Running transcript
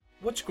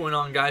What's going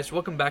on, guys?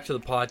 Welcome back to the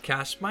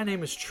podcast. My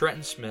name is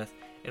Trenton Smith,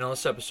 and on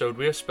this episode,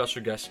 we have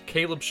special guest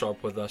Caleb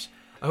Sharp with us.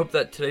 I hope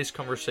that today's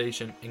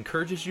conversation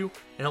encourages you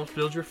and helps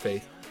build your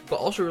faith. But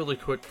also, really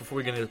quick, before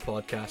we get into the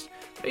podcast,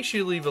 make sure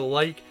you leave a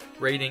like,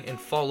 rating, and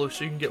follow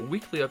so you can get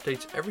weekly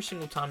updates every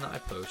single time that I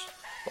post,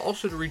 but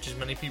also to reach as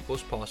many people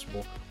as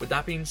possible. With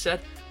that being said,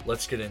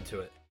 let's get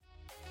into it.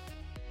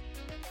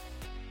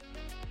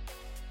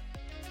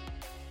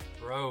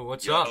 Bro,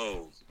 what's up?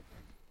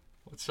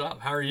 What's up?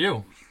 How are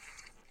you?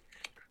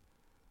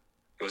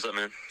 What's up,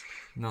 man?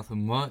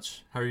 Nothing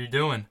much. How are you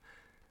doing?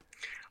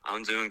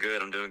 I'm doing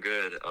good.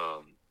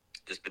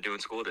 Just been doing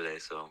school today,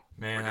 so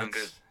Man, we're doing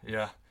good.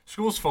 Yeah.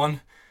 School's fun.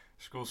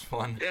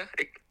 Yeah,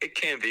 it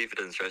can be if it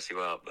doesn't stress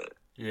you out, but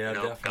Yeah,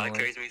 definitely. God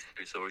carries me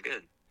through, so we're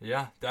good.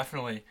 Yeah,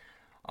 definitely.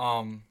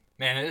 Man,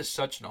 it is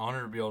such an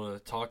honor to be able to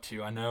talk to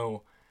you. I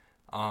know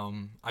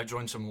I've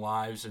joined some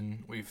lives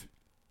and we've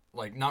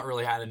not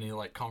really had any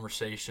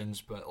conversations,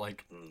 but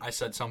I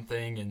said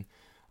something and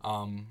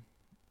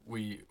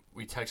we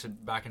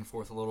texted back and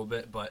forth a little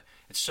bit, but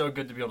it's so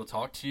good to be able to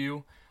talk to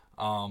you.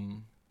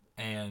 And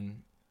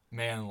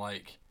man,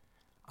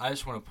 I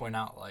just want to point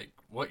out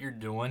what you're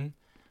doing.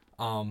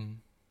 I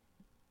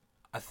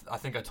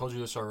think I told you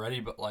this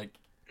already, but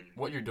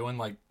what you're doing,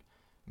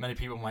 many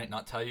people might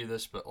not tell you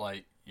this, but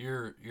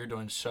you're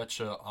doing such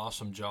an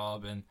awesome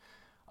job and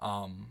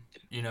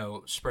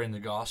spreading the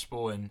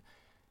gospel and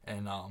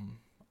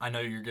I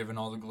know you're giving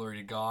all the glory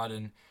to God,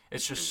 and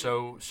it's just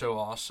so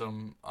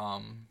awesome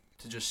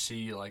to just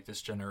see this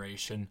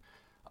generation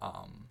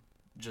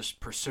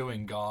just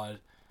pursuing God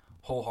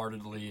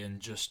wholeheartedly and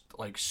just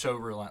so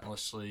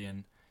relentlessly,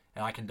 and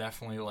I can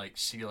definitely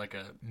see a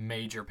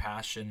major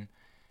passion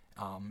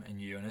in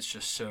you, and it's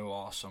just so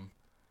awesome.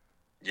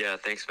 Yeah,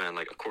 thanks, man.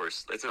 Of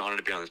course, it's an honor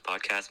to be on this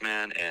podcast,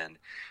 man, and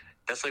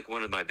that's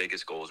one of my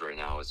biggest goals right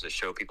now is to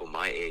show people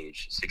my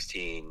age,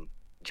 16,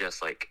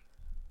 just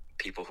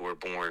people who were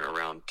born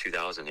around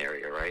 2000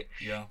 area, right?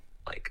 Yeah.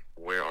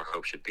 Where our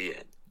hope should be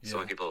in. Yeah. So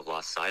many people have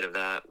lost sight of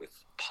that with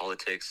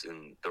politics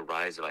and the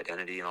rise of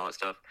identity and all that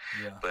stuff.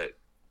 Yeah. But,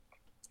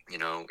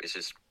 it's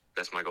just,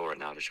 that's my goal right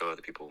now, to show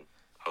other people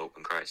hope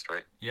in Christ,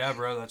 right? Yeah,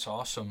 bro, that's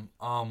awesome.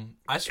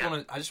 I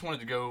just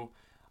wanted to go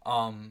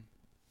on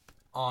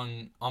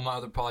my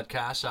other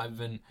podcast. I've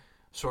been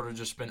sort of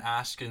just been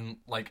asking,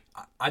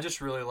 I just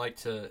really like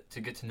to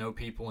get to know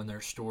people and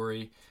their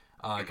story,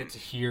 get to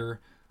hear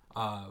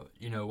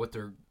what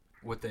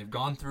they've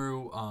gone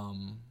through,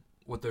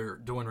 what they're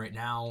doing right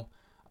now,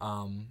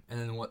 and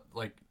then what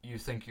you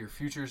think your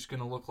future is going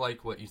to look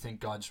like, what you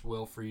think God's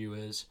will for you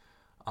is.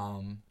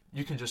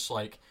 You can just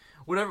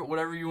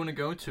whatever you want to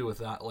go to with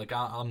that.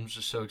 I'm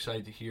just so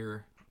excited to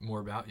hear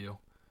more about you.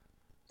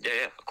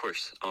 Yeah, of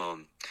course. I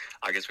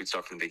guess we'd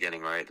start from the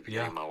beginning, right? The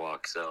beginning of my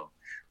walk. So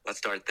let's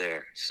start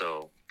there.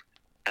 So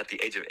at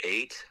the age of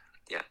 8,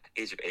 I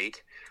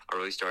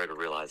really started to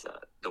realize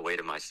the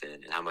weight of my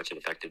sin and how much it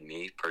affected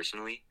me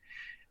personally.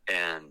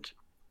 And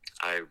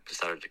I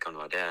decided to come to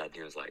my dad.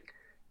 He was like,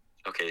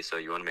 okay, so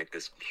you want to make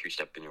this huge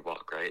step in your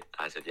walk, right?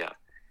 I said, yeah.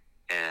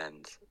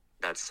 And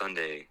that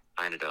Sunday,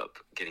 I ended up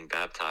getting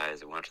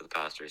baptized and went up to the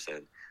pastor and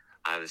said,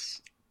 I have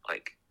this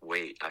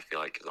weight I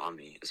feel is on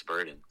me, this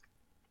burden.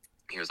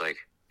 He was like,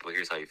 well,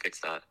 here's how you fix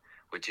that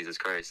with Jesus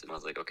Christ. And I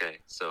was like, okay.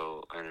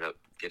 So I ended up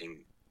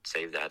getting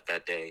saved that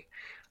day.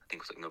 I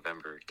think it was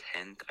November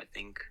 10th,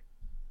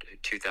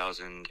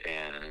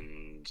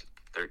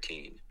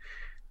 2013.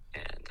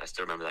 And I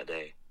still remember that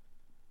day.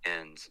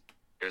 And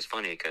it was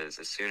funny because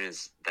as soon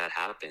as that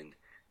happened,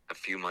 a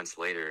few months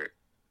later,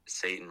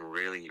 Satan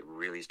really,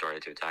 really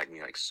started to attack me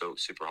so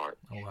super hard.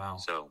 Oh, wow.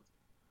 So,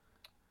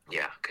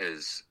 yeah,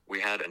 because we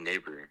had a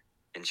neighbor,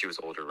 and she was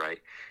older, right?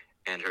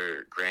 And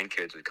her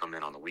grandkids would come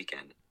in on the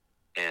weekend.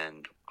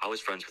 And I was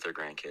friends with her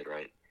grandkid,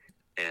 right?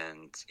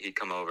 And he'd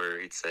come over,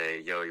 he'd say,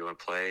 yo, you want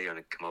to play? You want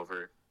to come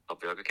over? I'll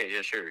be like, okay,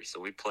 yeah, sure.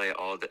 So we'd play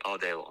all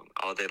day long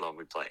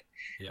we'd play.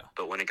 Yeah.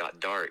 But when it got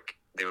dark,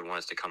 they would want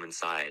us to come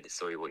inside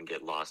so he wouldn't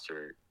get lost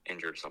or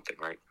injured or something,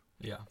 right?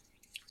 Yeah.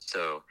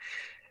 So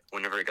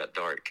whenever it got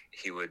dark,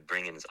 he would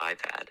bring in his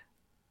iPad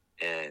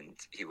and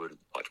he would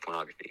watch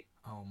pornography.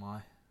 Oh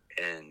my.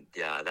 And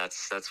yeah,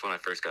 that's when I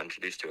first got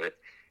introduced to it.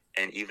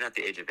 And even at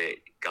the age of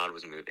 8, God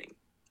was moving,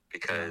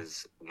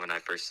 because when I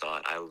first saw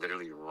it, I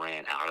literally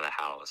ran out of the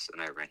house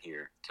and I ran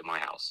here to my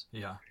house.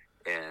 Yeah.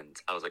 And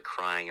I was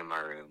crying in my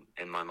room,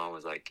 and my mom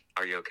was like,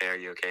 are you okay?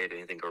 Did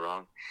anything go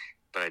wrong?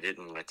 But I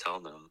didn't want to tell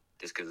them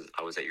just because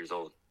I was 8 years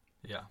old.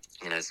 Yeah.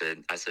 And I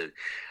said,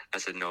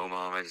 no,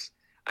 Mom, I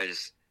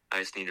just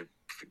need to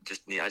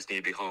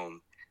be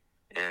home.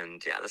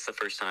 And yeah, that's the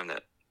first time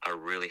that I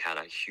really had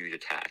a huge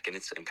attack, and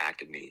it's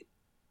impacted me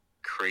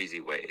crazy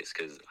ways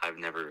because I've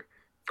never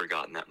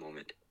forgotten that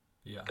moment.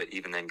 Yeah. But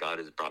even then, God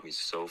has brought me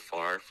so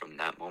far from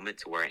that moment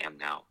to where I am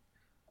now.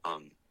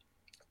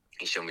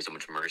 He showed me so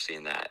much mercy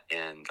in that,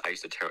 and I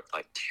used to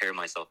tear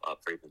myself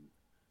up for even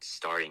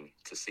starting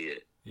to see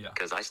it. Yeah.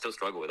 Because I still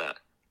struggle with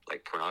that,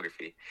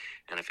 pornography,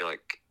 and I feel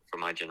for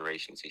my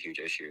generation, it's a huge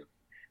issue.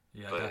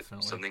 Yeah, but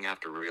definitely. something I have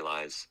to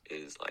realize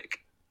is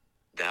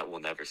that will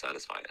never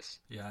satisfy us.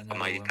 Yeah, I know.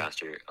 My youth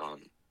pastor,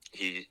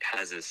 he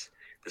has this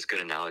good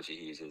analogy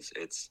he uses.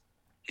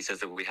 He says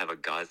that we have a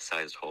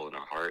God-sized hole in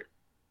our heart,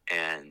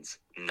 and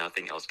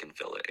nothing else can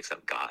fill it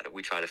except God.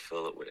 We try to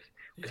fill it with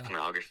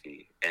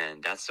pornography,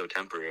 and that's so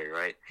temporary,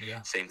 right?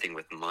 Yeah. Same thing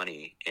with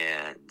money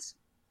and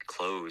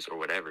clothes or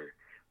whatever.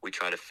 We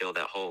try to fill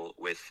that hole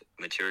with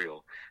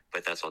material,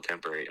 but that's all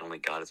temporary. Only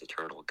God is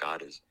eternal.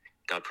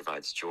 God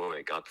provides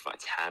joy. God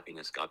provides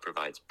happiness. God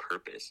provides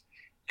purpose,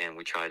 and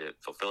we try to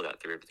fulfill that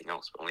through everything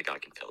else, but only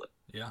God can fill it.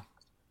 Yeah.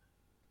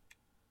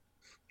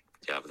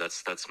 Yeah, but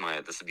that's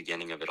the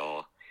beginning of it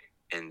all.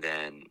 And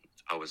then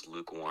I was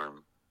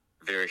lukewarm,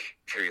 very,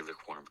 very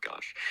lukewarm,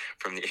 gosh,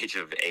 from the age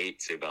of 8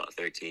 to about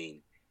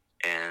 13.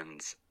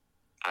 And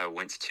I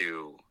went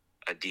to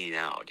a D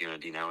Now. Do you know what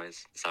a D Now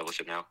is?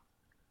 Discipleship Now?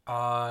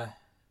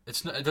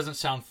 It doesn't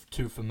sound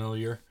too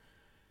familiar.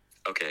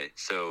 Okay,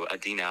 so a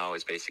D Now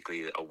is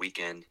basically a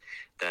weekend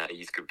that a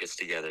youth group gets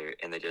together,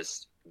 and they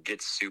just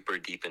get super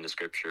deep into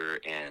Scripture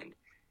and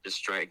just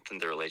strengthen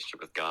their relationship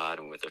with God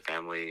and with their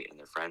family and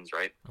their friends,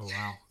 right? Oh,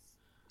 wow.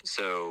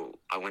 So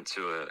I went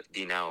to a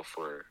D Now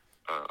for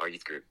our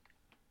youth group,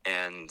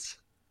 and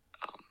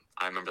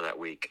I remember that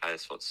week I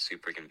just felt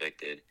super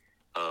convicted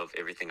of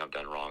everything I've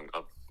done wrong,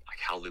 of like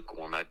how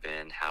lukewarm I've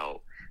been,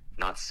 how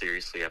not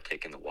seriously I've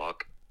taken the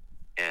walk.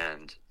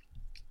 And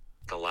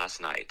the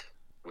last night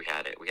we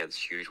had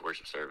this huge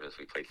worship service.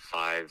 We played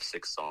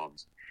 5-6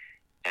 psalms,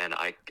 and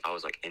I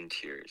was like in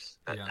tears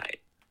that night.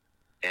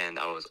 And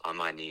I was on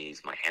my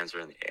knees, my hands were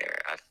in the air.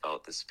 I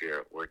felt the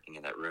Spirit working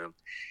in that room,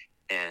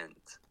 and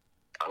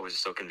I was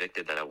so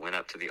convicted that I went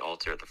up to the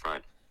altar at the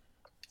front.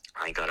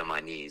 I got on my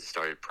knees,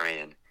 started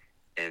praying,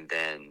 and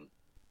then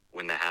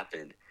when that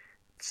happened,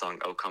 the song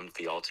 "Oh Come to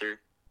the Altar"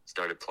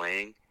 started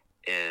playing,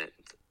 and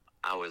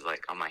I was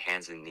like on my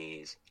hands and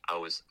knees.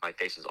 My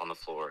face was on the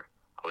floor.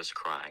 I was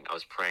crying. I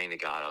was praying to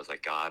God. I was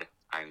like, God,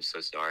 I am so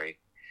sorry.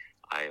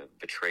 I have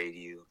betrayed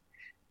you.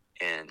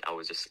 And I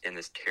was just in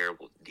this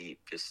terrible, deep,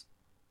 just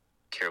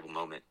terrible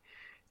moment.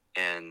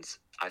 And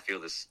I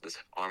feel this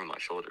arm on my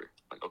shoulder.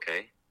 Like,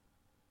 okay,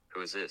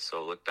 who is this?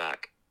 So I look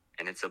back,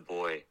 and it's a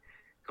boy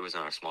who was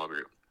in our small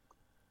group.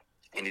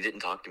 And he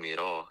didn't talk to me at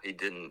all. He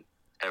didn't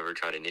ever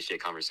try to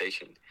initiate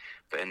conversation.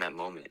 But in that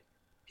moment,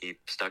 he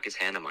stuck his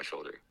hand on my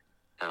shoulder,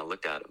 and I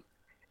looked at him.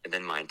 And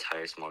then my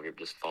entire small group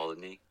just followed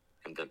me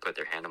and then put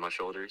their hand on my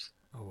shoulders.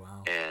 Oh,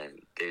 wow.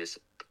 And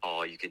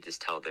you could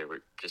just tell they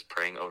were just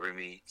praying over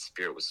me.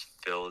 Spirit was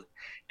filled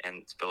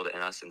and spilled in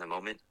us in the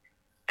moment.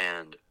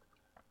 And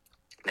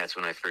that's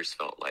when I first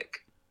felt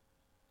like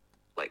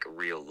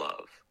real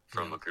love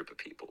from a group of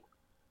people.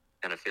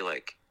 And I feel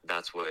like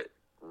that's what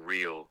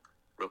real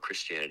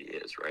Christianity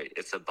is, right?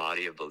 It's a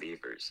body of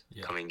believers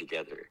coming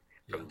together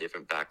from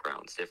different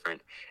backgrounds,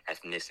 different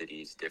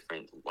ethnicities,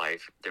 different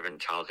life,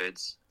 different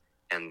childhoods,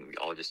 and we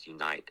all just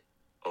unite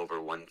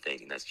over one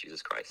thing, and that's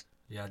Jesus Christ.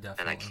 Yeah,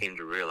 definitely. And I came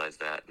to realize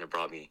that, and it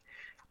brought me,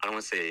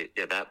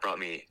 that brought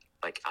me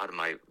like out of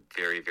my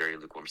very, very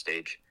lukewarm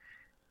stage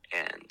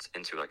and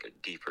into like a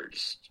deeper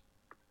just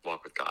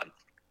walk with God.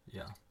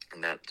 Yeah.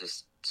 And that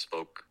just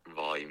spoke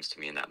volumes to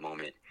me in that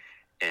moment.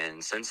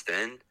 And since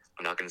then,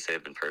 I'm not going to say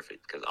I've been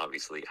perfect, because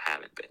obviously I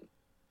haven't been.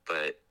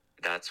 But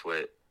that's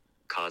what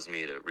caused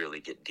me to really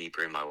get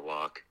deeper in my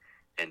walk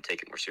and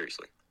take it more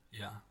seriously.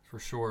 Yeah, for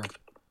sure.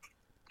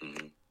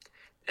 Mm-hmm.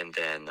 And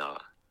then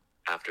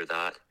after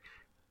that,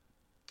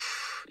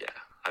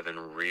 I've been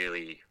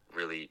really,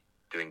 really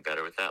doing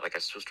better with that. Like, I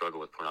still struggle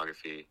with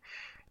pornography.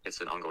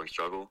 It's an ongoing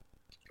struggle,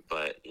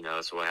 but,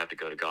 that's what I have to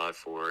go to God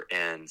for.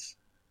 And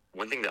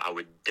one thing that I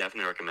would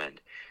definitely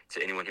recommend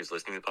to anyone who's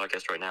listening to the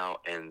podcast right now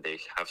and they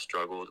have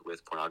struggled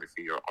with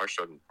pornography or are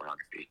struggling with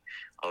pornography,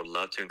 I would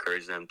love to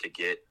encourage them to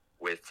get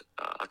with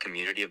a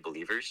community of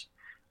believers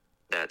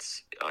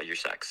that's your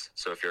sex.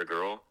 So if you're a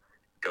girl,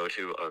 go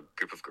to a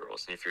group of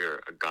girls. And if you're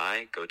a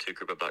guy, go to a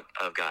group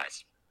of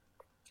guys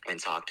and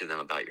talk to them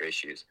about your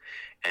issues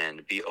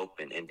and be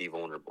open and be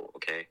vulnerable,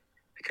 okay?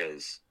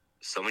 Because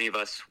so many of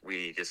us,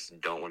 we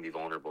just don't want to be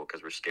vulnerable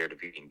because we're scared of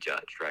being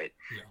judged, right?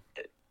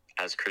 Yeah.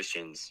 As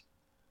Christians,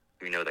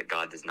 we know that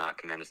God does not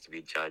command us to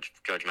be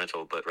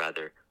judgmental, but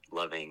rather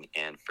loving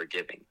and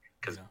forgiving,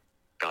 because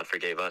God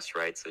forgave us,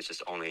 right? So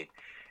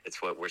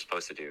it's what we're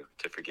supposed to do,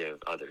 to forgive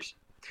others.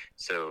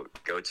 So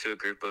go to a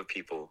group of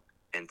people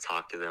and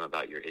talk to them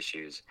about your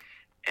issues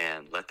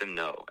and let them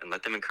know and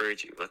let them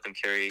encourage you. Let them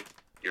carry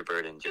your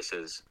burden just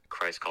as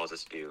Christ calls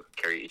us to do,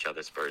 carry each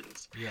other's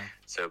burdens. Yeah.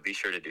 So be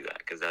sure to do that,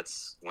 because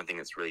that's one thing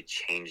that's really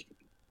changed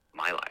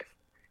my life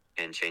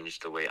and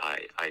changed the way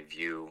I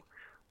view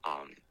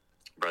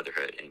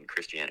brotherhood and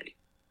Christianity.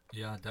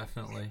 Yeah,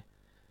 definitely.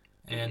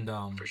 And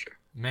for sure.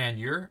 Man,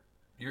 your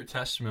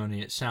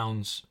testimony, it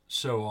sounds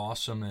so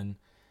awesome, and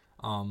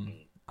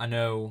I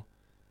know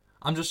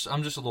I'm just a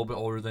little bit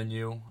older than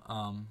you.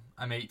 I'm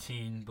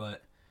 18,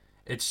 but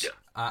it's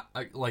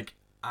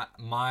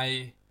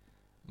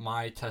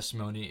my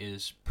testimony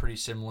is pretty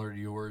similar to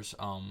yours,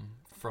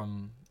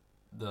 from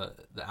the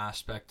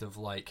aspect of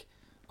like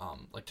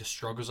the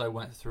struggles I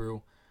went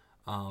through.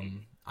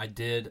 I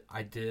did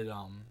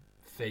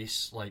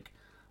face like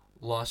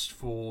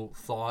lustful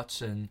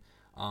thoughts and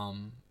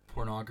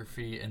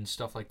pornography and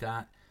stuff like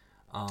that.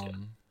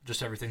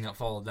 Just everything that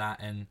followed that,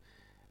 and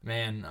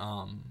man,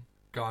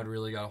 God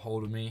really got a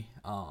hold of me,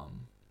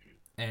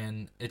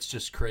 and it's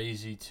just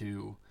crazy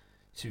to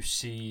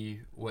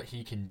see what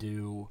He can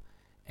do,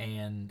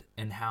 and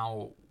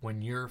how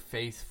when you're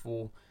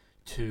faithful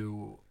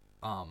to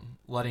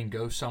letting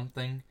go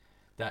something,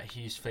 that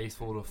He's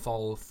faithful to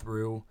follow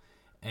through,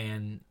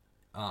 and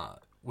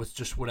with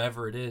just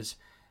whatever it is,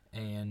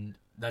 and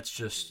that's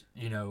just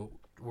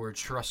where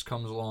trust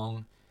comes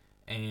along,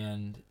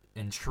 and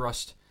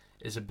trust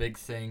is a big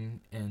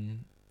thing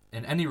in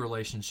any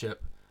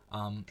relationship,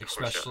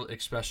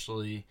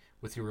 especially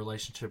with your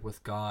relationship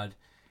with God.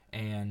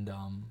 And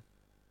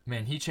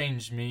man, He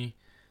changed me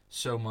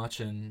so much,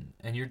 and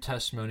your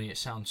testimony, it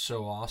sounds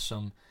so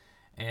awesome,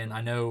 and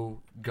I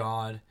know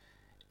God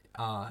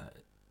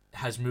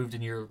has moved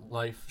in your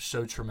life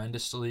so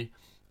tremendously,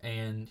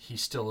 and He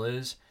still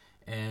is,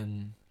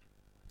 and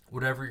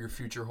whatever your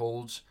future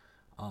holds,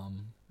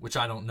 which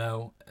I don't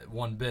know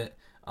one bit,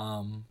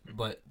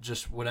 but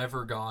just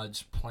whatever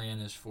God's plan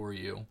is for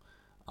you,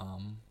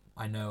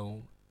 I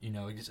know,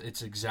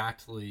 it's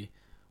exactly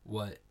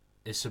what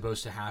is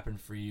supposed to happen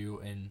for you,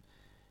 and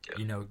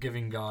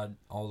giving God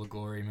all the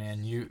glory,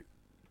 man.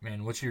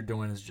 What you're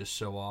doing is just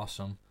so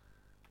awesome.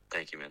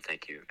 Thank you, man.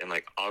 Thank you. And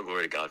all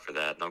glory to God for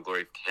that. And all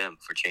glory to Him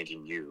for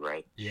changing you,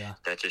 right? Yeah.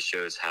 That just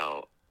shows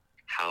how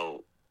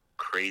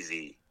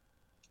crazy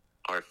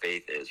our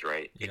faith is,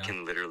 right? Yeah. It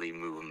can literally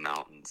move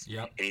mountains.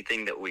 Yep.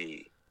 Anything that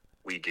we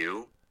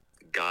do,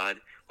 God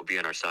will be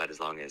on our side as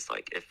long as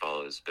it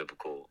follows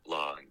biblical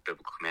law and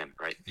biblical commandment,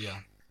 right? Yeah.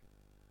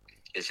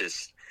 It's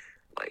just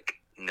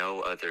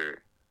no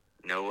other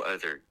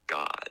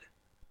God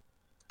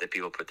that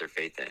people put their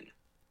faith in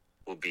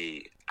will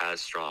be as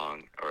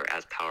strong or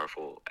as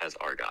powerful as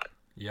our God.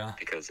 Yeah.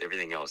 Because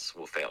everything else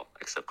will fail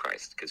except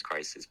Christ, because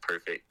Christ is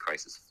perfect,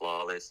 Christ is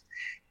flawless,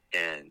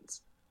 and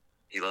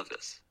He loves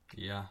us.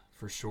 Yeah,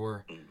 for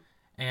sure.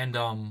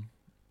 Mm.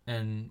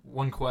 And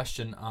one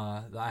question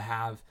that I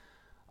have,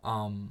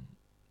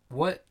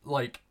 what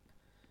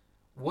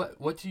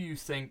do you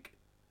think,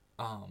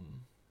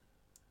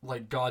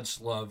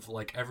 God's love,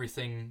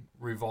 everything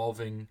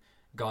revolving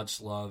God's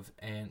love,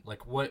 and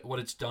what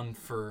it's done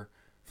for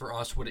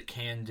us, what it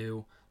can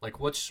do,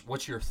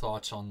 what's your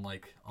thoughts on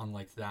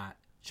that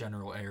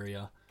general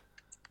area?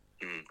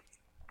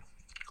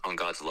 On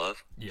God's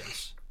love?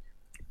 Yes.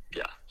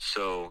 Yeah.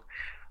 So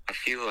I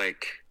feel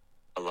like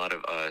a lot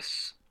of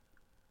us,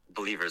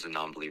 believers and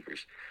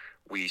non-believers,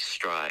 we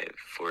strive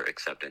for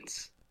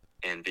acceptance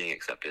and being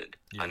accepted.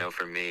 Yeah. I know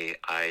for me,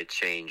 I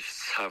changed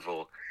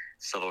several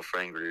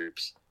friend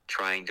groups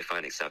trying to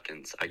find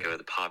acceptance. I go to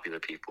the popular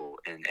people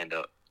and end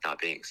up not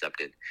being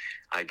accepted.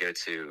 I go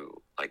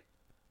to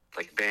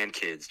band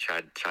kids,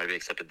 try to be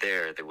accepted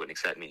there. They wouldn't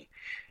accept me.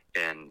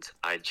 And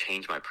I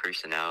changed my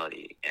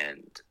personality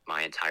and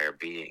my entire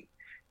being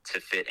to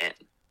fit in.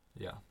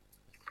 Yeah.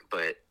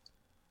 But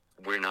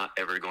we're not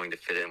ever going to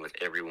fit in with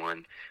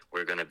everyone.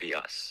 We're going to be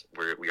us.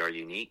 We are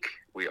unique.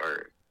 We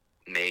are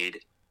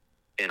made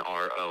in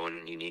our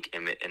own unique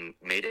image, and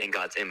made in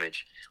God's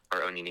image,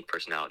 our own unique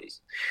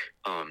personalities.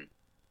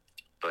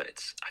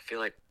 But I feel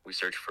like we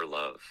search for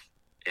love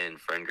in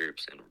friend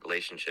groups and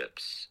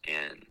relationships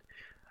and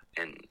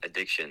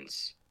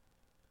addictions,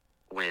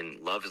 when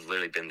love has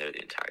literally been there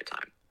the entire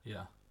time.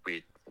 Yeah.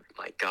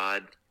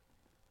 God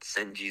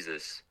sent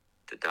Jesus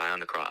to die on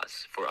the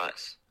cross for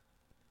us,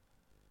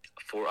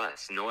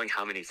 knowing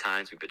how many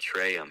times we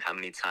betray Him, how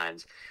many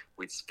times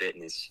we'd spit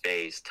in His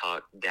face,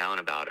 talk down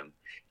about Him,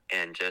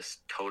 and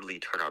just totally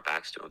turn our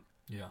backs to Him.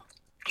 Yeah.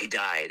 He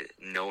died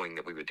knowing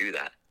that we would do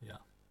that. Yeah.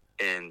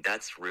 And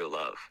that's real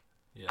love.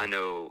 Yeah. I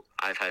know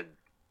I've had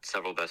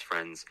several best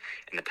friends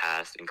in the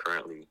past and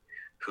currently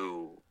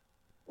who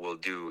will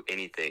do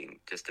anything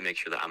just to make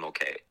sure that I'm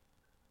okay.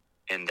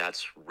 And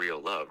that's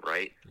real love,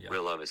 right? Yeah.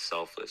 Real love is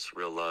selfless.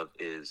 Real love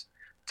is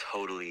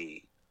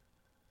totally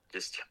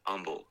just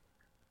humble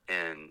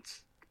and,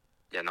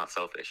 not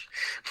selfish.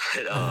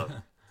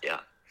 But, yeah,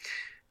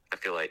 I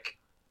feel like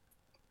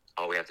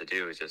all we have to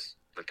do is just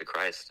look to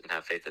Christ and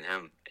have faith in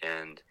Him.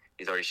 And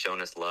He's already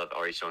shown us love,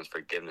 already shown us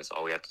forgiveness.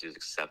 All we have to do is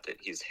accept it.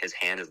 His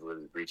hand is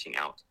literally reaching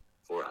out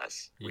for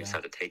us. We just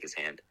have to take His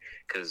hand.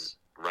 Because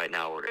right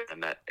now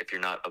if you're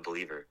not a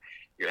believer,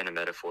 you're in a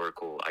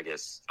metaphorical,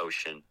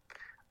 ocean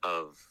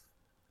of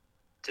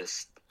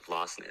just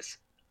lostness.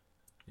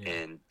 Yeah.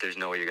 And there's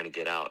no way you're going to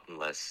get out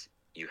unless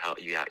you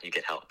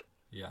get help.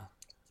 Yeah.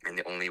 And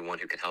the only one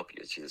who can help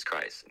you is Jesus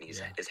Christ. And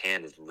His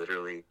hand is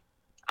literally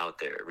out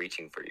there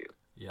reaching for you.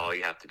 Yeah. All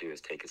you have to do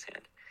is take His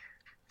hand.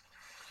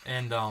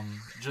 And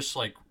just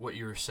like what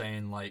you were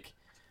saying,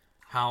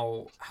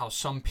 how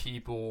some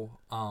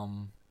people,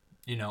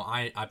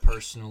 I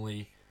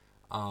personally,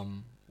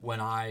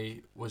 when I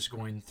was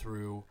going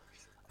through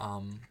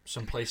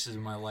some places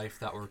in my life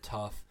that were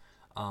tough,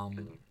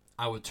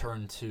 I would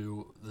turn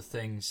to the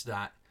things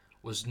that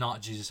was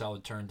not Jesus. I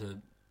would turn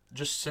to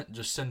just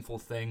sinful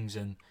things,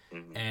 and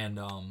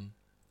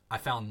I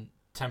found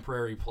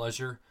temporary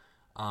pleasure,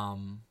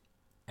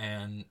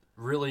 and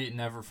really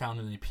never found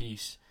any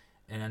peace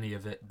in any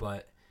of it.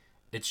 But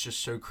it's just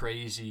so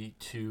crazy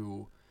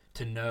to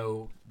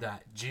know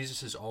that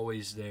Jesus is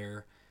always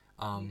there.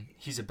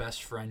 He's a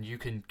best friend. You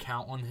can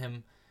count on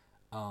him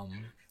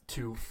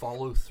to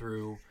follow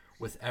through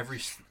with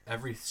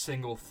every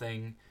single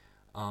thing,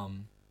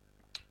 and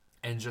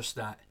just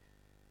that,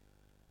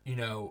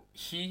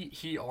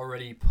 he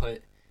already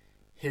put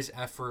his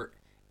effort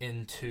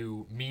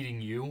into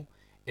meeting you.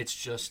 It's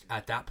just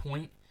at that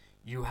point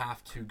you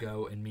have to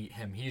go and meet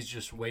him. He's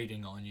just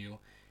waiting on you.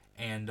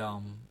 And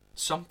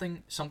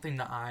something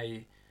that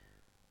I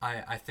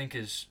think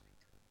is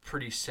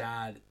pretty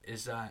sad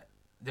is that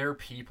there are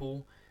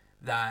people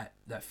that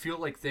feel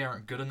like they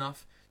aren't good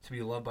enough to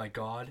be loved by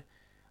God,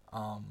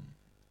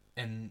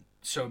 and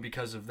so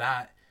because of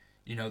that,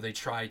 they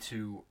try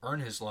to earn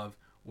his love,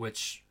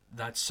 which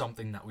that's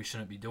something that we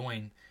shouldn't be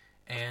doing.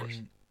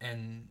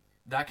 And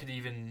that could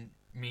even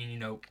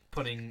mean,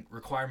 putting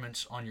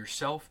requirements on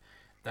yourself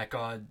that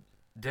God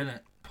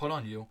didn't put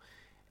on you.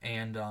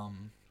 And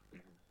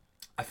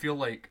I feel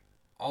like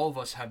all of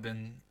us have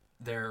been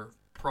there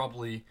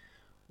probably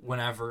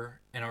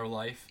whenever in our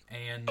life.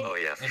 And oh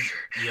yeah, for sure.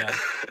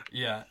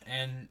 yeah.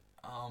 And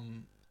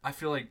I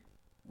feel like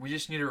we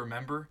just need to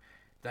remember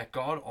that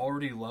God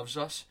already loves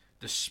us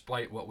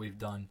despite what we've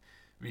done,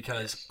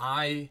 because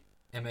Yes.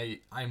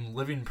 I'm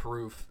living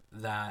proof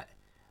that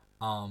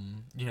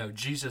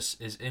Jesus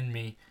is in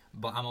me,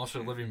 but I'm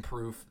also living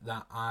proof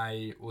that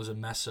I was a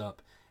mess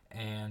up,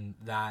 and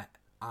that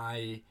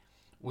I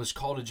was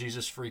called a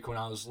Jesus freak when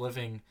I was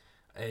living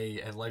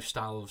a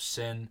lifestyle of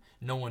sin.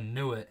 No one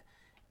knew it,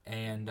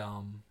 and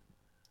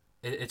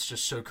it's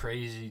just so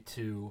crazy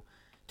to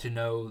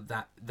know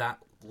that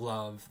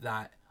love,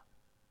 that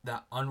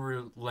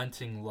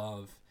unrelenting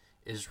love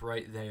is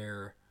right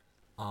there,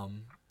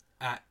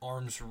 at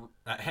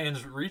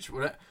hands reach,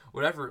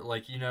 whatever.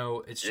 Like,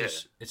 it's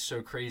just, it's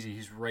so crazy.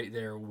 He's right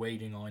there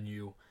waiting on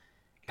you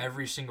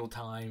every single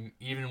time,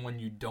 even when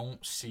you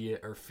don't see it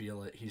or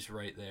feel it. He's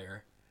right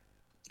there.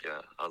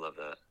 Yeah, I love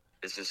that.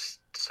 It's just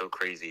so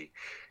crazy,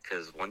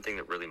 because one thing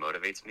that really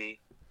motivates me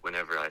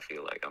whenever I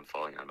feel like I'm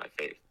falling on my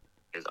faith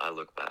is I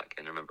look back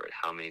and remember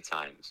how many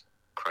times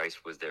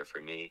Christ was there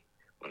for me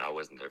when I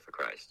wasn't there for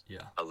Christ.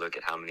 Yeah. I look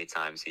at how many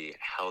times he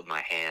held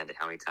my hand and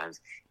how many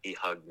times he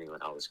hugged me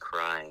when I was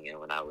crying and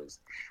when I was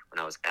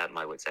at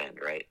my wit's end,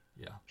 right?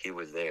 Yeah. He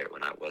was there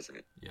when I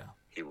wasn't. Yeah.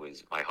 He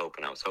was my hope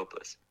when I was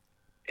hopeless.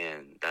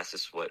 And that's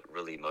just what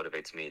really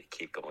motivates me to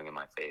keep going in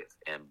my faith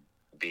and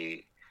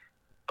be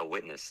a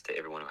witness to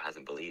everyone who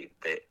hasn't believed.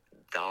 That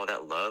all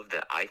that love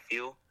that I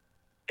feel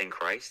in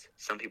Christ,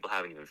 some people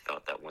haven't even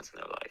felt that once in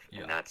their life.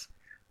 Yeah. And that's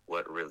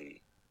what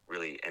really,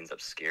 really ends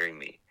up scaring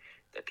me,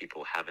 that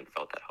people haven't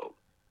felt that hope.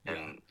 Yeah.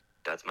 And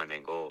that's my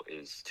main goal,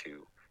 is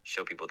to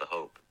show people the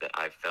hope that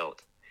I've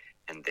felt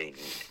and they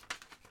need.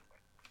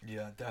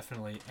 Yeah,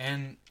 definitely.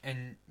 And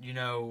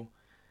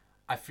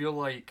I feel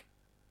like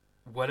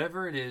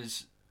whatever it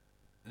is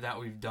that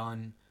we've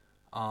done,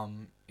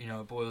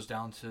 it boils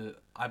down to,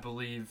 I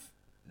believe,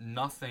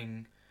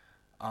 nothing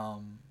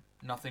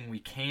we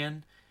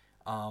can,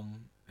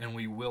 and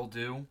we will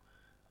do,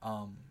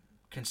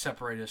 can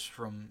separate us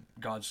from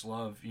God's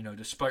love.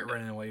 Despite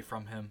running away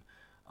from him,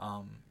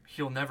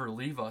 he'll never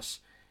leave us,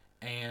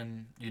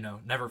 and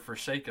never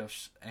forsake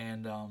us.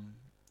 And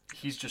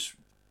he's just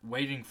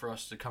waiting for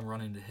us to come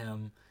running to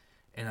him.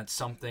 And that's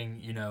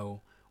something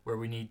where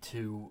we need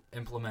to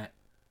implement,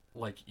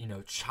 like,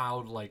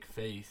 childlike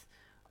faith,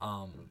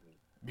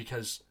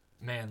 because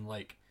man,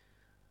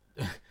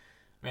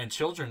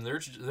 children, they're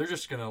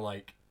just gonna,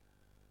 like,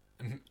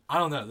 I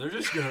don't know, they're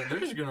just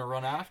gonna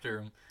run after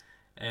him.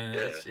 And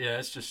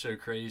it's just so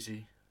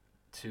crazy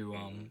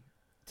to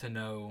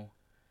know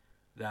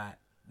that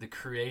the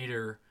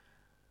creator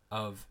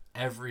of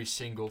every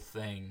single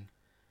thing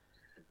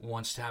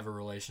wants to have a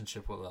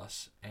relationship with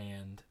us,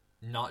 and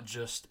not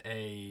just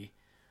a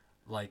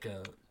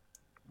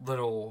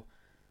little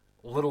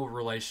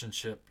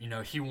relationship.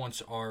 He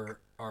wants our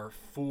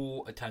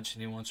full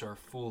attention. He wants our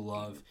full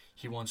love.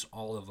 He wants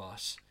all of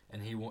us,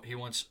 and he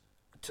wants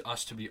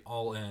us to be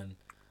all in.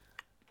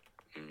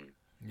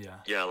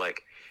 Yeah,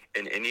 like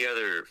in any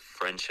other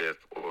friendship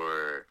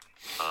or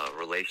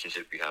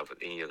relationship you have with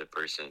any other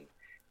person,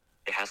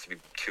 it has to be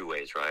two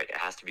ways, right? It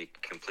has to be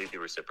completely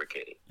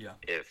reciprocated. Yeah.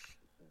 If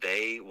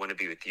they want to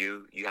be with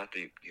you, you have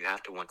to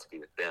want to be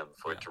with them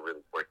for it to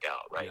really work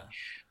out, right? Yeah.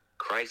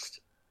 Christ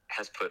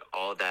has put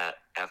all that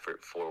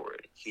effort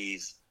forward.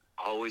 He's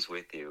always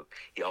with you.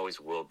 He always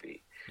will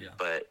be. Yeah.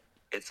 But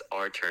it's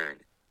our turn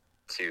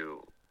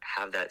to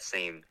have that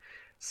same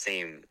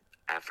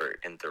effort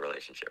in the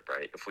relationship,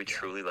 right? If we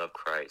truly love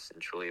Christ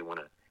and truly want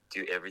to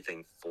do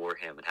everything for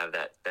him and have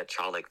that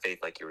childlike faith,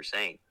 like you were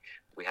saying,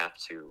 we have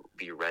to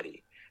be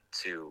ready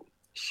to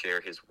share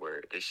his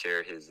word, to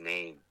share his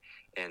name,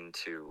 and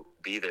to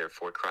be there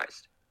for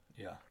Christ.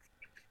 Yeah.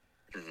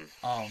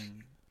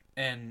 Mm-hmm.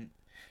 And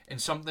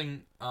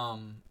something,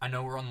 I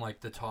know we're on, like,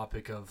 the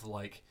topic of,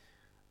 like,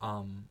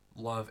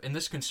 love, and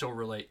this can still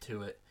relate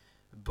to it,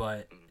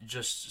 but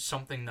just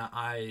something that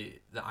I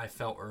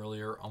felt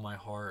earlier on my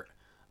heart,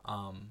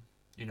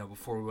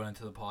 before we went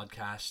into the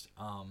podcast,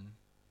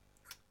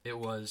 it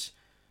was,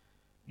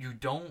 you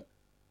don't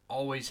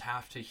always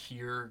have to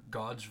hear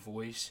God's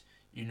voice,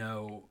 in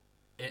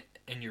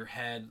your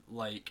head,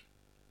 like,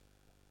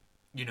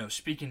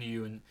 speaking to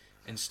you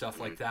and stuff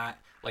like that.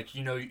 Like,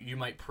 you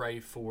might pray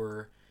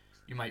for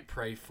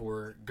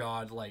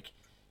God, like,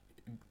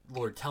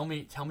 Lord, tell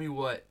me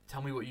what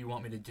you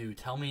want me to do.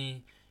 Tell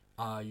me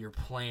your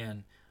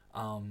plan.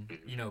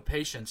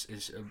 Patience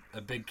is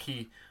a big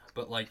key,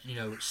 but like,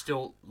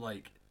 still,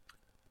 like,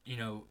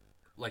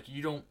 like,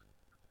 you don't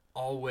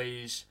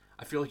always,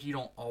 I feel like you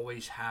don't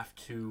always have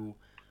to,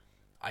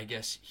 I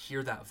guess,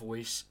 hear that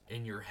voice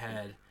in your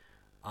head,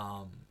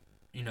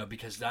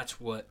 because that's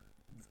what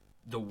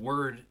the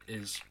word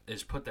is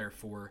put there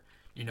for.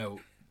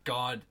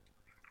 God,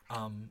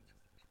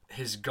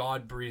 his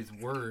God breathed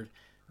word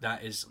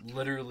that is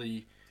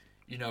literally,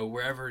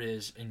 wherever it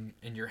is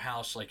in your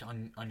house, like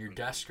on your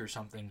desk or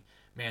something.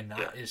 Man,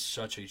 that is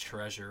such a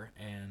treasure,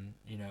 and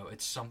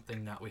it's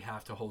something that we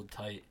have to hold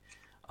tight.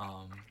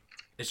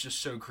 It's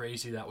just so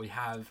crazy that we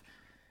have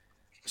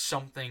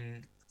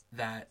something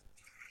that,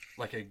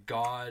 like, a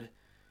God,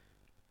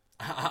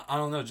 I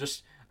don't know,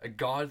 just a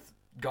God,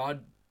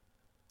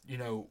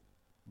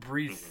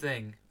 breathed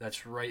thing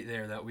that's right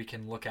there that we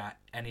can look at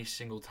any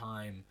single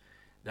time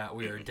that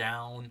we are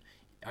down.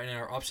 In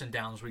our ups and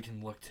downs, we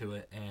can look to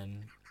it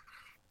and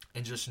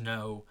just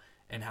know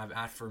and have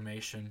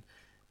affirmation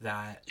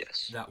that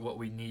that what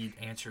we need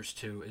answers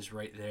to is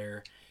right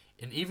there.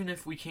 And even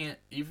if we can't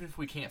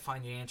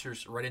find the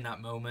answers right in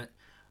that moment,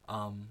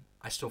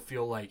 I still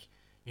feel like,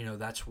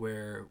 that's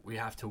where we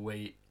have to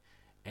wait,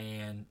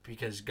 and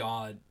because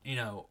God,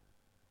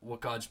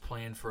 what God's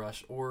plan for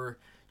us, or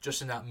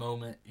just in that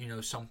moment,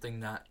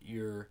 something that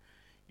you're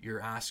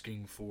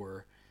asking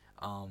for,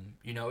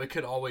 it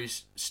could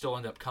always still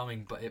end up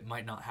coming, but it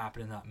might not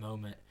happen in that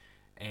moment.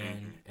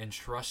 And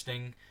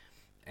trusting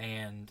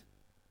and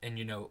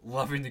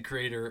loving the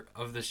creator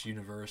of this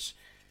universe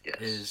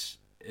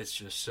it's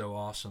just so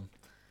awesome.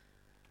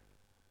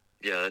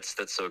 Yeah,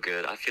 that's so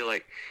good. I feel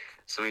like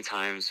so many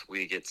times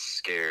we get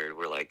scared.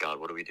 We're like, God,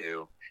 what do we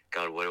do?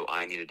 God, what do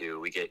I need to do?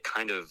 We get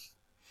kind of,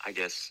 I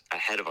guess,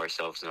 ahead of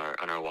ourselves in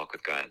our walk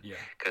with God,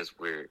 because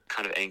we're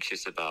kind of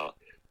anxious about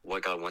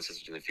what God wants us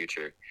to do in the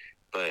future.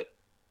 But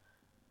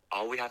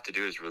all we have to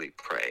do is really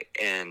pray,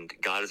 and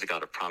God is a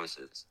God of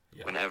promises.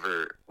 Yeah.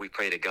 Whenever we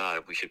pray to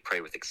God, we should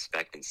pray with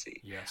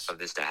expectancy of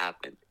this to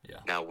happen. Yeah.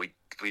 Now, we're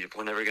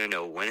never going to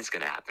know when it's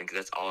going to happen, because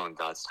that's all in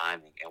God's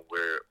timing, and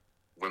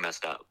we're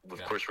messed up.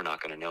 Of course, we're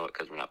not going to know it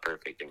because we're not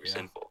perfect and we're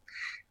sinful.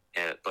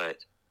 But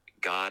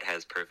God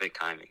has perfect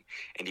timing,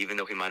 and even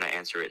though He might not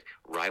answer it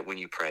right when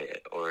you pray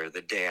it, or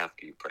the day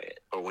after you pray it,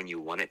 or when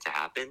you want it to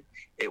happen,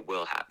 it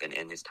will happen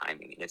in His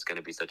timing, and it's going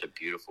to be such a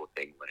beautiful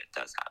thing when it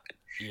does happen.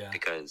 Yeah.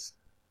 Because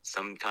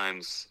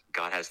sometimes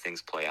God has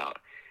things play out.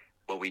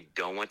 What we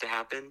don't want to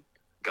happen,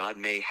 God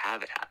may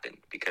have it happen,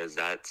 because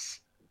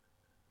that's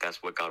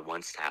what God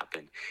wants to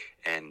happen.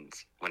 And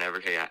whenever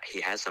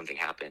He has something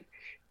happen,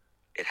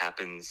 it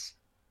happens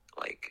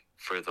like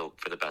for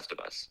the best of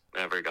us.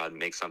 Whenever God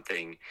makes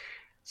something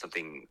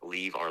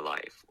leave our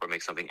life, or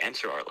make something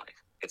enter our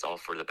life, it's all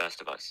for the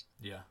best of us.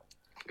 Yeah.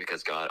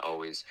 Because God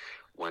always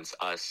wants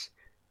us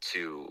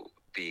to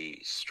be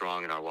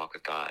strong in our walk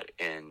with God,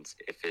 and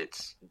if it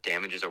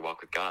damages our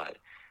walk with God,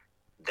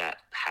 that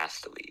has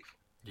to leave.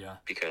 Yeah.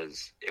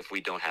 Because if we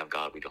don't have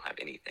God, we don't have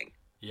anything.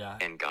 Yeah.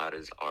 And God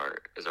is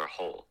our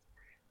whole.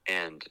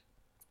 And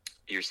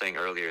you were saying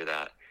earlier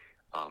that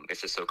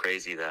it's just so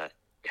crazy that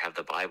we have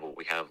the Bible.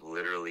 We have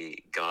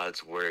literally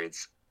God's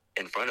words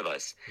in front of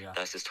us. Yeah.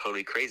 That's just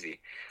totally crazy.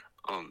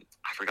 I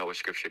forgot what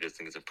scripture it is. I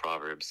think it's in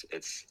Proverbs.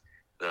 It's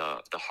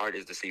the heart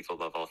is deceitful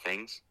above all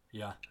things.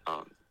 Yeah.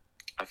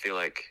 I feel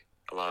like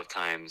a lot of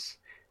times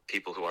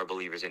people who are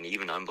believers and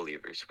even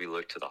unbelievers, we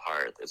look to the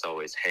heart. It's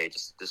always, hey,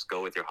 just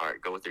go with your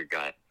heart, go with your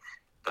gut.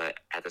 But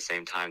at the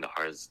same time, the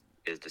heart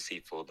is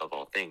deceitful above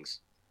all things.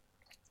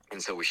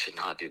 And so we should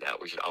not do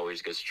that. We should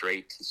always go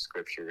straight to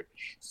Scripture,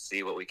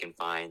 see what we can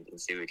find, and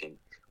see what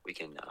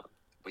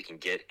we can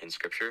get in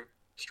Scripture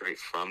straight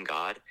from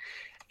God.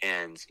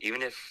 And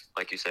even if,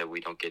 like you said,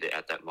 we don't get it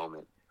at that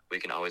moment, we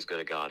can always go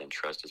to God and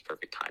trust His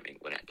perfect timing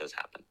when it does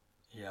happen.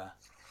 Yeah.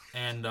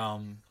 And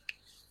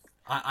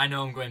I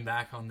know I'm going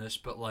back on this,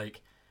 but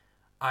like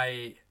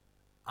I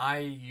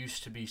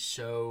used to be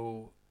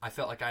so, I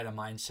felt like I had a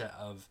mindset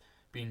of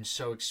being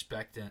so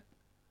expectant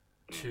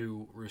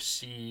to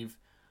receive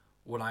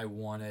what I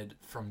wanted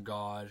from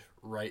God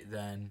right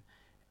then,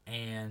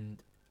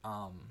 and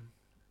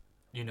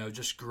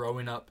just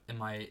growing up in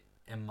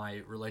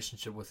my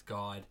relationship with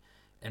God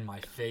and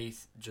my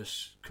faith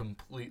just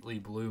completely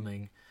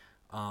blooming.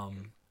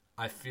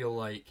 I feel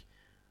like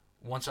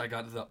once I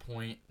got to that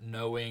point,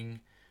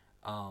 knowing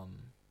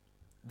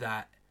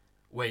that,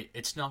 wait,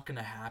 it's not going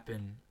to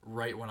happen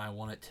right when I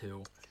want it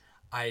to,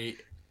 I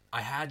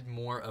had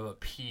more of a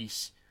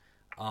peace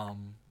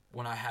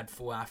when I had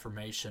full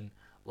affirmation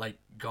like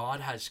God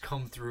has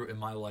come through in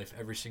my life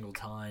every single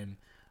time.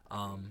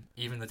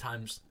 Even the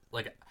times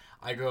like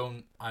I go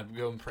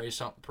and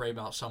pray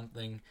about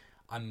something.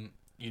 I'm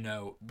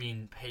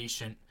being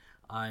patient.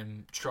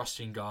 I'm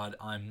trusting God.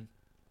 I'm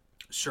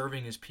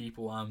serving His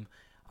people. I'm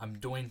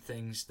doing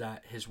things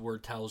that His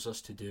Word tells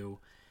us to do,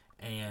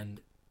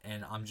 and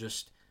I'm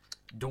just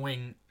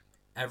doing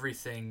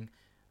everything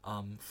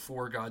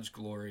for God's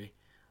glory.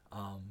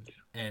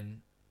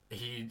 And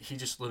he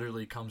just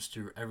literally comes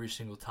through every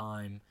single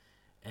time,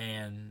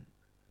 and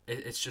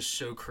it's just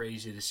so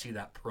crazy to see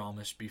that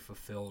promise be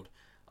fulfilled.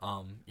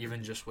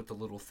 Even just with the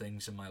little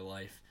things in my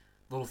life,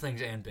 little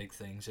things and big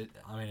things. It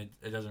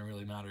doesn't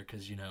really matter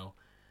because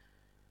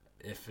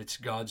if it's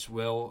God's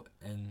will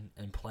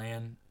and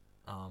plan,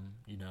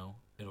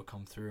 it'll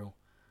come through.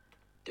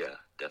 Yeah,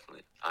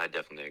 definitely. I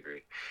definitely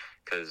agree.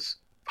 Because,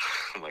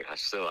 oh my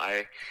gosh, so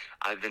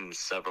I've been in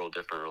several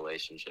different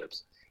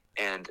relationships,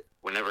 and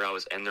whenever I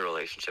was in the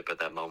relationship at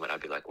that moment,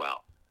 I'd be like,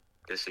 wow,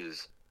 this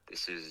is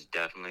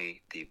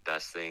definitely the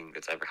best thing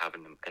that's ever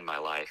happened in my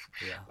life.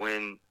 Yeah.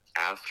 When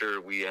after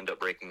we end up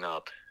breaking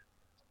up,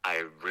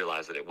 I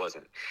realized that it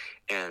wasn't.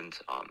 And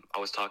I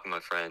was talking to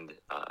my friend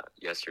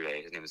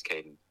yesterday. His name is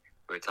Caden.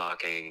 We were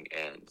talking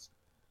and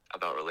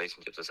about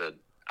relationships.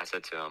 I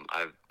said to him,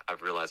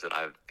 I've realized that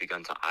I've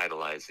begun to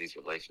idolize these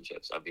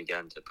relationships. I've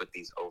begun to put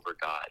these over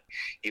God,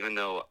 even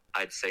though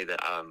I'd say that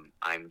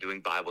I'm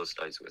doing Bible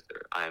studies with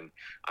her.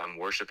 I'm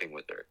worshiping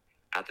with her.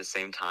 At the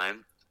same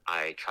time,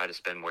 I try to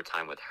spend more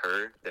time with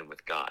her than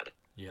with God.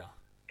 Yeah.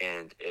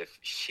 And if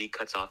she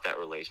cuts off that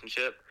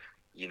relationship,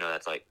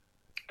 that's like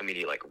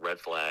immediate like red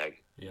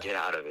flag. Yeah. Get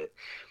out of it.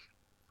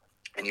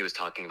 And he was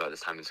talking about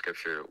this time in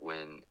Scripture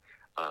when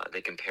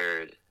they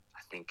compared,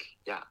 I think,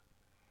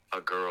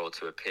 a girl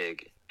to a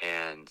pig,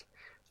 and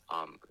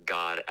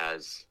God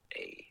as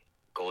a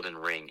golden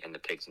ring in the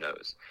pig's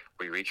nose.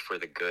 We reach for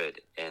the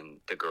good in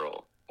the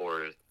girl,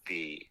 or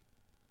the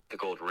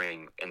gold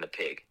ring in the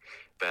pig,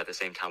 but at the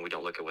same time we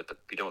don't look at the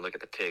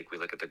pig. We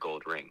look at the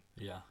gold ring.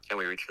 Yeah. And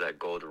we reach for that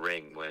gold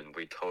ring when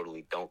we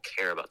totally don't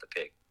care about the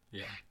pig.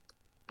 Yeah.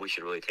 We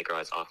should really take our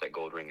eyes off that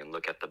gold ring and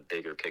look at the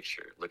bigger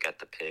picture. Look at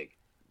the pig,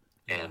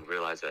 and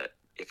realize that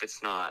if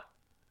it's not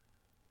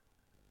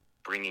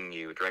directing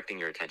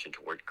your attention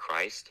toward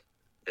Christ,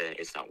 then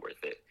it's not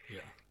worth it.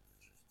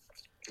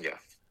 Yeah.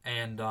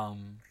 And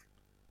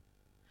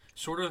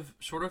sort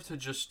of to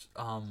just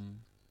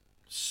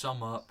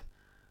sum up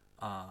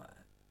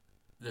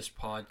this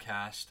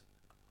podcast,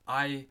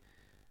 I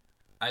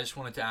just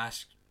wanted to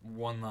ask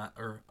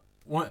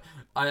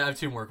I have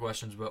two more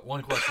questions, but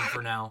one question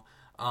for now.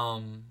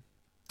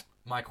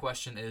 My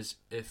question is,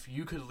 if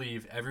you could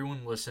leave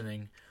everyone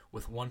listening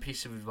with one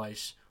piece of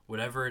advice,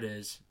 whatever it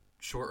is,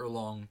 short or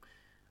long,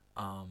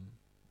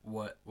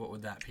 what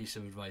would that piece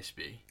of advice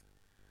be?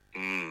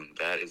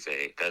 That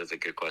is a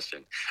good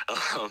question.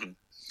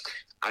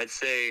 I'd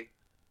say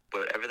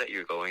whatever that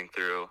you're going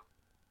through,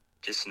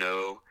 just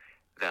know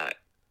that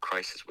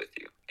Christ is with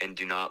you, and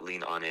do not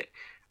lean on it.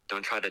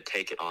 Don't try to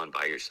take it on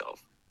by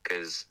yourself,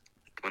 because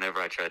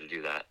whenever I tried to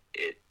do that,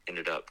 it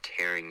ended up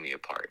tearing me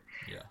apart.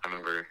 Yeah. I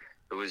remember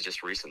it was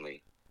just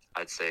recently,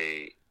 I'd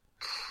say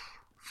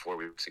 4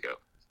 weeks ago,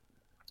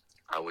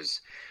 I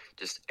was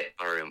just at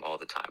RM all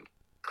the time,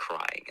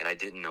 crying, and I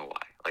didn't know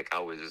why. Like, I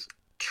was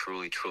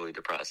truly, truly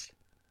depressed.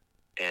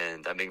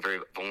 And I'm being very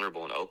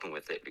vulnerable and open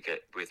with it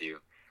with you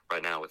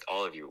right now, with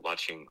all of you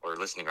watching or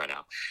listening right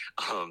now,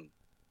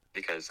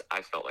 because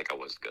I felt like I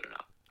wasn't good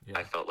enough. Yeah.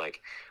 I felt like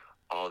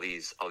all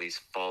these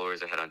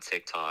followers I had on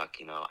TikTok,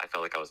 I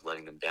felt like I was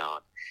letting them down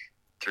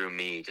through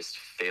me just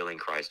failing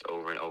Christ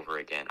over and over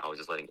again. I was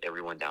just letting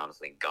everyone down. I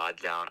was letting God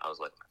down. I was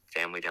letting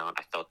my family down.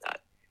 I felt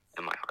that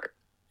in my heart.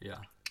 Yeah.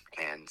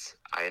 And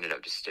I ended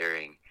up just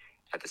staring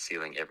at the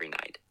ceiling every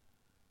night,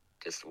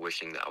 just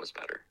wishing that I was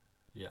better.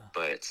 Yeah.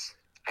 But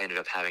I ended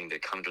up having to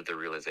come to the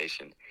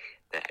realization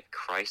that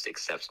Christ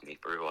accepts me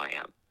for who I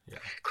am. Yeah.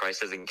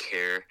 Christ doesn't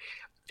care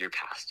your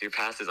past. Your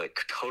past is like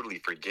totally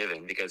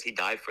forgiven because He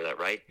died for that,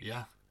 right?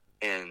 Yeah.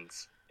 And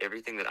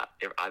everything that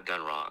I've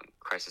done wrong,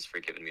 Christ has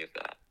forgiven me of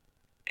that.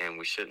 And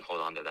we shouldn't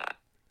hold on to that,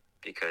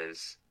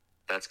 because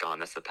that's gone.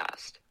 That's the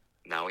past.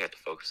 Now we have to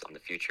focus on the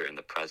future and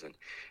the present,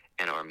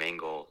 and our main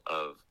goal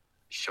of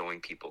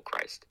showing people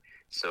Christ.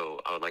 So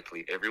I would like to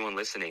leave everyone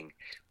listening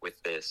with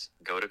this.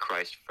 Go to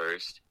Christ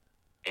first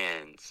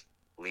and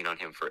lean on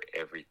Him for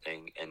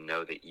everything, and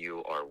know that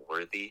you are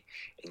worthy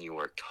and you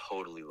are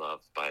totally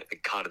loved by the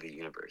God of the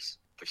universe,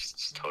 which is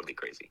just totally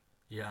crazy.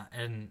 Yeah,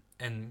 and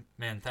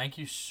man, thank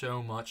you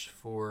so much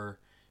for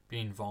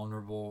being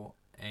vulnerable,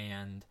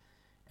 and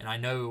I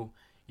know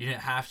you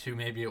didn't have to.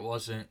 Maybe it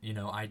wasn't,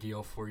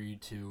 ideal for you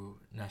to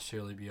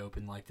necessarily be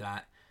open like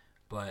that,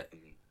 but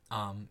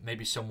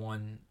maybe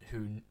someone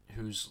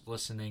who's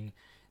listening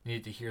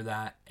needed to hear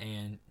that,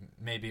 and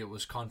maybe it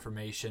was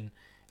confirmation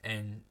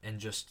and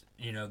just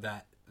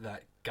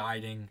that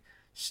guiding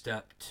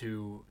step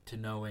to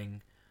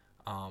knowing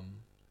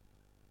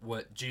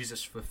what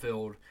Jesus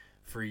fulfilled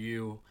for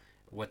you,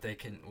 what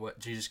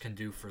Jesus can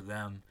do for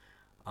them.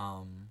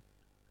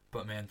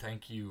 But man,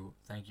 thank you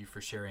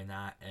for sharing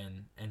that,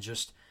 and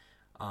just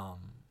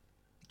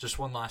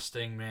one last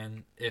thing,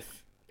 man.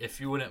 If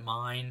you wouldn't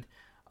mind,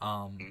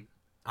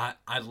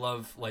 I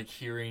love like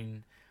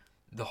hearing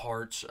the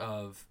hearts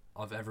of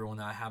everyone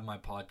that I have my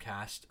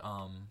podcast.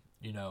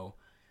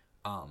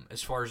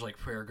 As far as like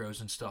prayer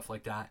goes and stuff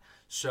like that.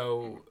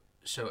 So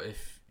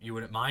if you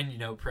wouldn't mind,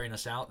 praying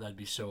us out, that'd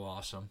be so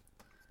awesome.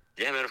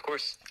 Yeah, man, of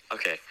course.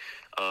 Okay,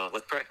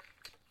 let's pray.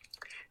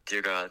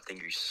 Dear God,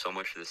 thank you so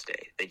much for this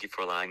day. Thank you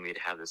for allowing me to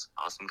have this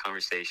awesome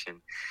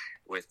conversation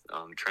with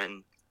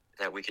Trenton,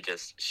 that we could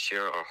just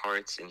share our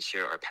hearts and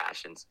share our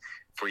passions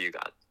for you,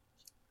 God.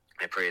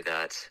 I pray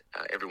that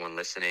everyone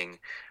listening,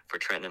 for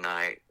Trenton and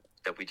I,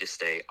 that we just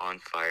stay on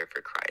fire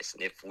for Christ.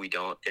 And if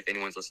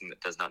anyone's listening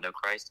that does not know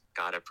Christ,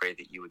 God, I pray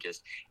that you would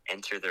just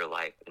enter their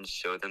life and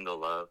show them the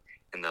love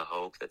and the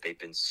hope that they've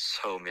been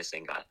so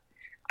missing, God.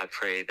 I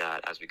pray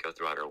that as we go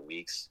throughout our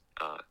weeks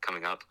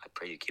coming up, I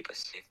pray you keep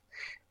us safe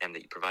and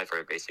that you provide for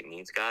our basic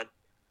needs, God.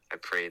 I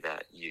pray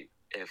that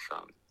if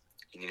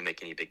you need to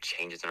make any big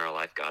changes in our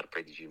life, God, I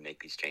pray that you make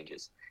these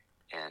changes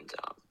and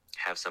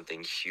have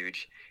something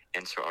huge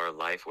enter our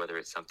life, whether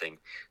it's something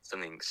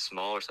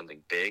small or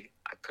something big.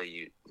 I pray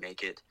you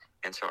make it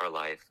enter our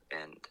life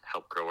and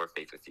help grow our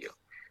faith with you.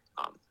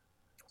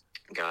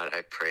 God,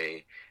 I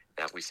pray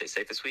that we stay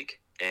safe this week,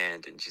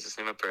 and in Jesus'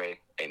 name I pray,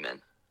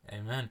 amen.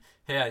 Amen.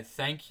 Hey, I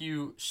thank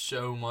you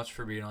so much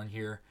for being on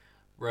here,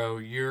 bro.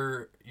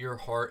 Your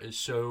heart is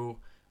so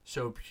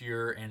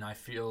pure, and I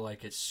feel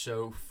like it's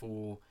so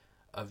full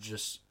of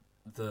just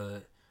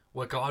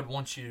what God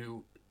wants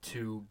you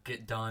to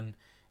get done.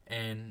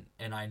 And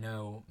I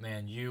know,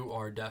 man, you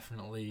are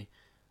definitely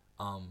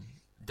a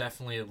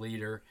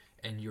leader,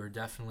 and you're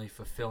definitely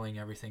fulfilling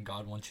everything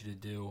God wants you to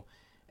do.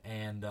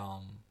 And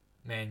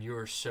man,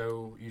 you're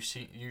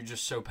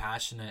just so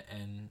passionate,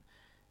 and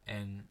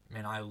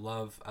man, I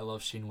love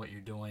seeing what you're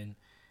doing,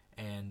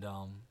 and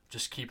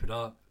just keep it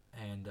up.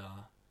 And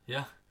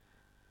yeah.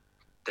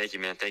 Thank you,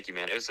 man.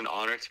 It was an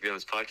honor to be on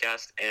this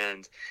podcast,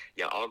 and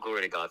yeah, all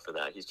glory to God for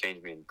that. He's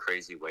changed me in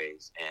crazy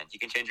ways, and he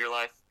can change your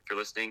life. If you're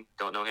listening,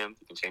 don't know him,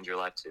 he can change your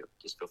life too.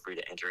 Just feel free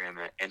to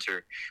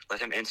let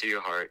him enter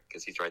your heart,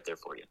 because he's right there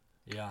for you.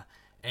 Yeah,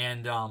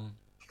 and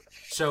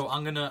so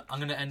I'm gonna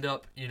end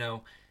up,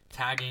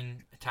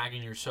 tagging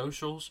your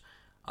socials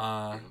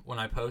when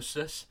I post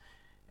this,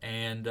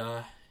 and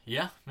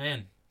yeah,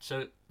 man.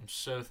 So I'm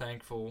so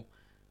thankful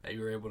that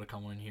you were able to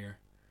come in here.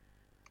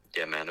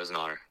 Yeah, man, it was an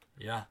honor.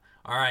 Yeah.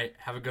 All right,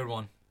 have a good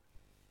one.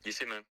 You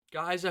too, man.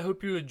 Guys, I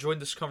hope you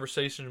enjoyed this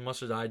conversation as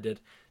much as I did.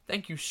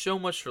 Thank you so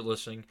much for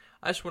listening.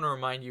 I just want to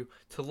remind you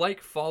to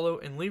like, follow,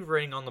 and leave a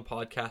rating on the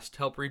podcast to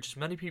help reach as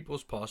many people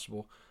as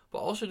possible, but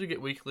also to get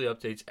weekly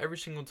updates every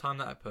single time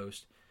that I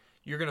post.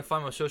 You're going to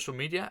find my social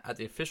media at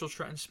the official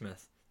Trenton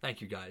Smith. Thank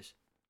you, guys.